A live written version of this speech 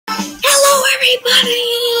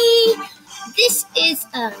everybody! This is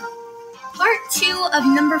part 2 of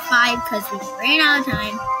number 5 because we ran out of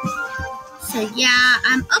time. So yeah,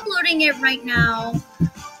 I'm uploading it right now.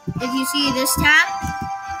 If you see this tab,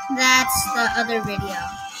 that's the other video.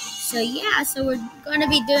 So yeah, so we're gonna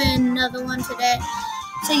be doing another one today.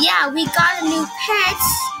 So yeah, we got a new pet.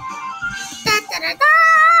 That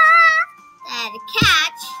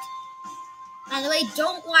catch. By the way,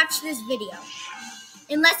 don't watch this video.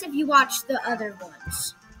 Unless if you watch the other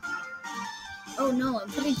ones. Oh no, I'm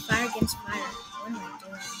putting fire against fire. What am I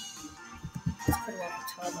doing? Let's put it on the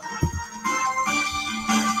tall one.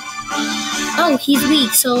 Oh, he's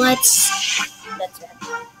weak, so that's it.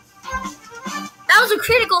 That was a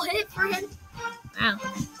critical hit for him. Wow.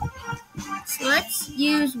 So let's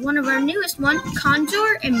use one of our newest ones,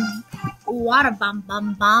 Conjure and Water Bomb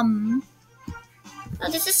Bomb Bomb. Oh,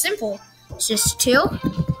 this is simple. It's just 2,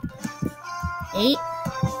 8,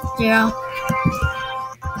 0.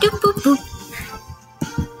 Doop boop boop.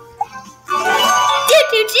 Doo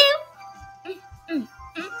doo doo.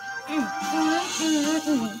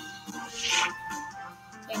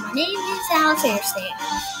 Yeah, my name is Alex Airstand.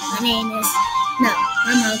 My name is no.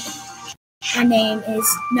 My name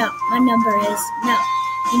is no. My number is no.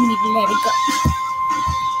 You need to let it go.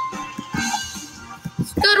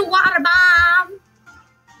 Let's go to Water Bomb.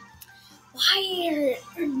 Why are you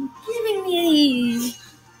giving me these?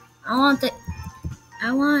 I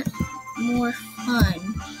want more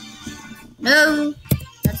fun. No,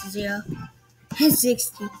 that's 0. That's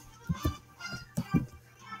 60.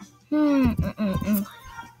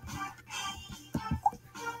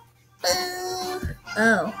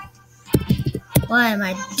 Oh. What am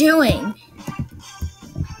I doing?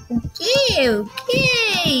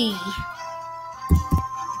 Okay.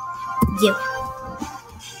 You.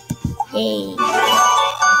 Yay.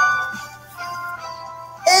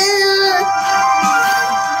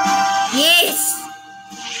 Yes.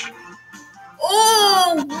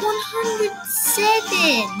 Oh,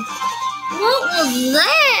 107. What was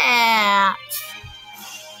that?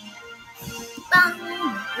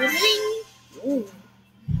 Ooh.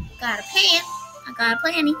 Got a plant. I got a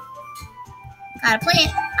planty. Got a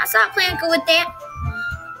plant. I saw a plant go with that.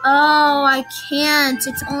 Oh, I can't.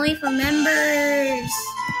 It's only for members.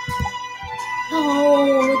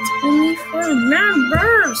 Oh, it's only for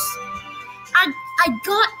members. I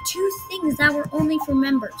got 2 things that were only for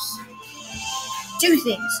members. 2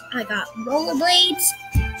 things. I got rollerblades.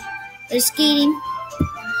 They're skating.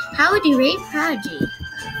 How would you rate Prodigy?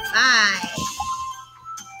 5.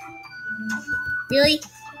 Really?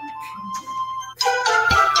 I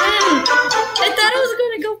thought I was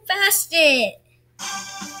gonna go past it.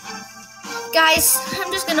 Guys,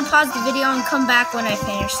 I'm just gonna pause the video and come back when I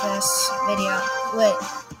finish this video.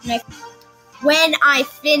 When I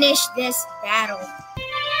finish this battle.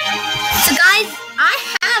 So guys, I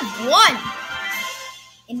have won.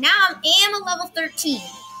 And now I am a level 13.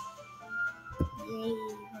 Yay,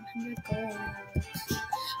 100 gold.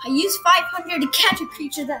 I used 500 to catch a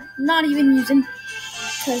creature that I'm not even using.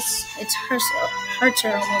 Because its hearts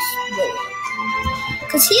are almost low.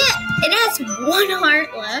 Because it has 1 heart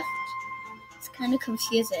left. It's kind of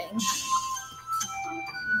confusing.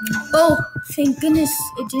 Oh, thank goodness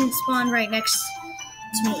it didn't spawn right next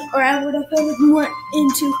to me. Or I would have went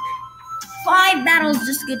into 5 battles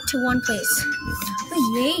just to get to 1 place.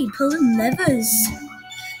 Oh yay, pulling levers.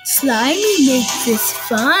 Slimy makes this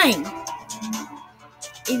fun.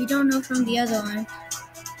 If you don't know from the other one,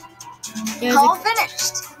 Call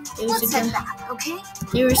finished. Let's head back, okay?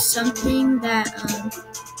 There was something that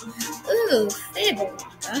ooh, Fable.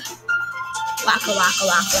 Waka waka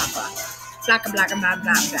waka waka. Flocka blocka blocka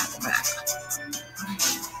blocka blocka.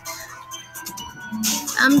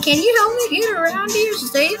 Can you help me get around here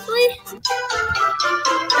safely?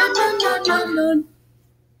 No.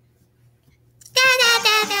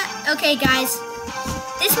 Okay, guys.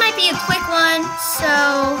 This might be a quick one, so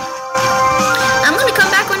I'm gonna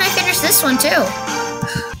come back when I finish this one too.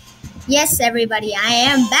 Yes, everybody, I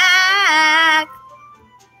am back.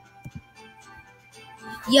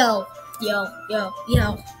 Yo.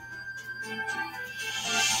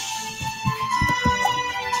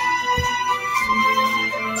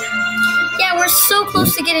 Yeah, we're so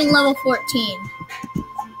close to getting level 14.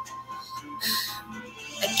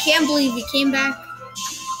 I can't believe we came back.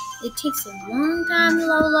 It takes a long time to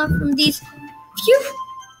level up from these. Phew!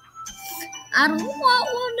 I don't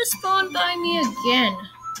want one to spawn by me again.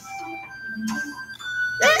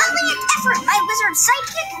 Only an effort, my wizard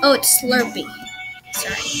sidekick. Oh, it's Slurpee.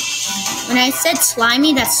 Sorry. When I said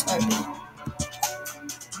slimy, that's Slurpee.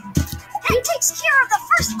 That takes care of the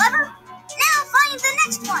first lever. Now find the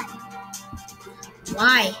next one.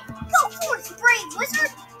 Why? Go forth, brave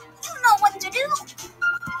wizard. You know what to do.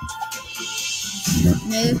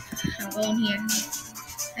 Nope. I'm going here.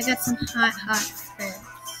 I got some hot friends.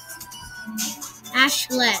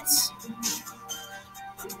 Ashlets.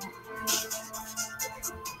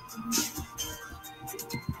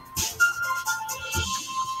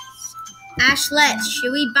 Ashlet,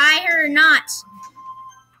 should we buy her or not?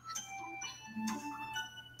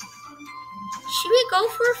 Should we go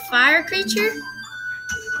for a fire creature?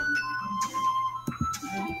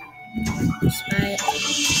 Let's buy it.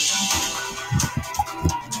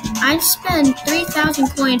 I spent 3,000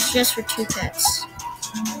 coins just for 2 pets.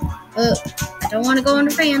 Oh, I don't want to go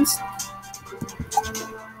into France.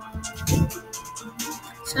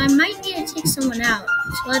 So I might need to take someone out.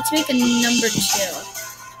 So let's make a number 2.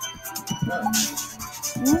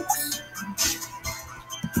 Oops.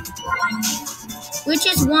 Which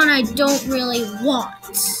is one I don't really want.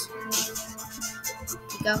 There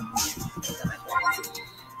you go.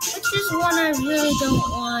 Which is one I really don't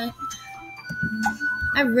want.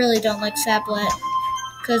 I really don't like Saplet.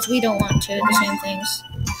 Because we don't want the same things.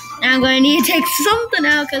 Now I'm going to need to take something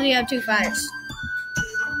out because we have 2 fires.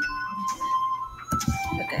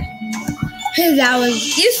 Okay. That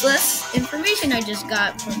was useless information I just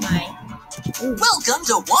got from my... Ooh. Welcome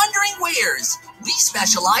to Wandering Wares. We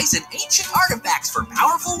specialize in ancient artifacts for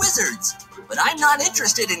powerful wizards. But I'm not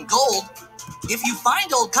interested in gold. If you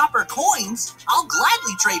find old copper coins, I'll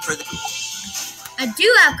gladly trade for them. I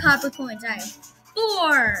do have copper coins. I have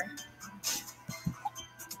 4.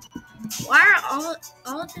 Why are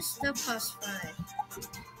all of this stuff cost 5?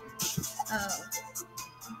 Oh.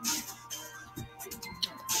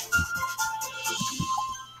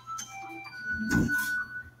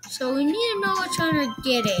 So we need to know which one we're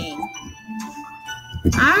getting.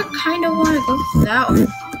 I kind of want to go for that one.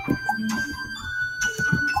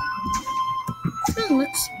 Which one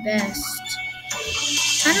looks best?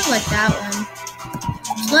 Kind of like that one.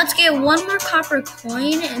 So let's get 1 more copper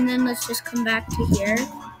coin, and then let's just come back to here.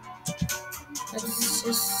 Let's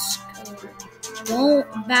just go.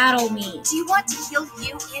 Don't battle me. Do you want to heal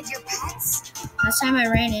you and your pets? Last time I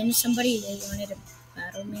ran into somebody, they wanted to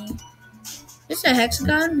battle me. This is a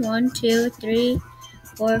hexagon. 1, 2, 3,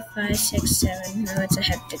 4, 5, 6, 7. No, it's a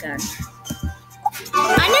heptagon.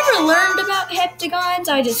 I never learned about heptagons.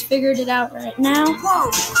 I just figured it out right now. Whoa,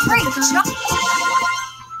 great job.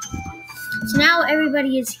 So now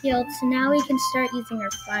everybody is healed. So now we can start using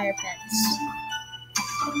our fire pets.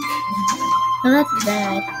 Oh, that's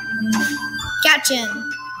bad. Gotcha.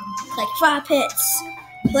 Collect 5 pets.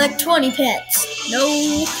 Collect 20 pets.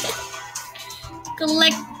 No.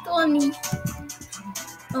 Collect 20.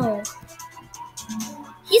 Oh.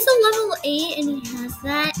 He's a level 8 and he has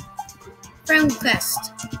that. Friend request.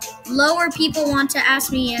 Lower people want to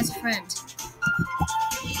ask me as a friend.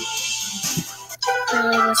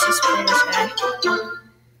 Really, let's just play this guy.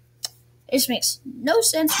 This makes no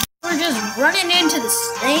sense. We're just running into the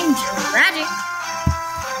same tragic.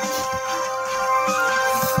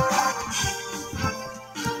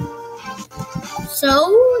 So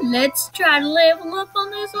let's try to level up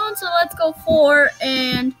on this one. So let's go 4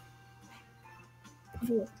 and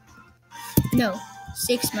 4. No,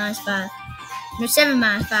 6 minus 5. No, 7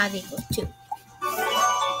 minus 5 equals 2.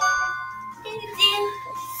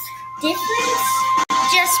 Difference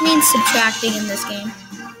just means subtracting in this game.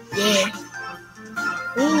 Yeah.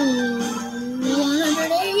 Ooh,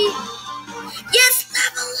 108. Yes,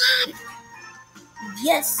 level up.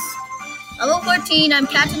 Yes. Level 14. I'm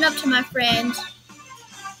catching up to my friend.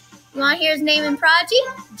 You want to hear his name in Prodigy?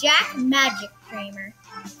 Jack Magic Kramer.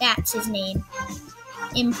 That's his name.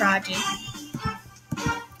 In Prodigy.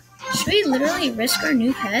 Should we literally risk our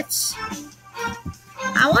new pets?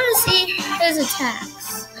 I want to see his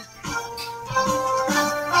attacks.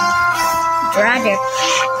 Drag it.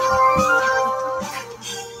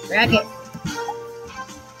 Drag it.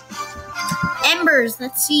 Embers.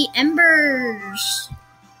 Let's see. Embers.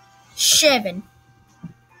 7.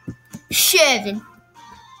 7.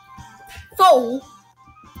 4.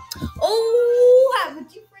 Oh, have a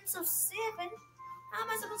difference of 7. How am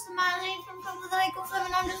I supposed to manage from something that equals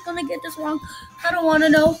 7? I'm just gonna get this wrong. I don't want to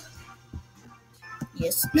know.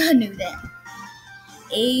 Yes, I knew that.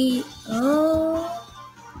 8. Oh.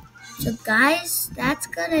 So guys, that's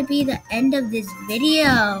gonna be the end of this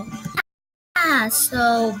video.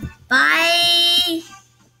 So bye.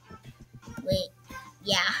 Wait.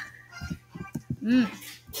 Yeah. Bye.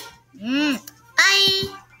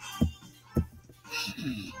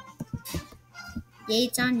 Yeah,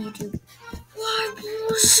 it's on YouTube. Why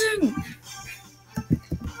bullshit?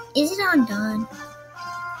 Is it on done?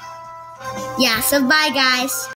 Yeah, so bye guys.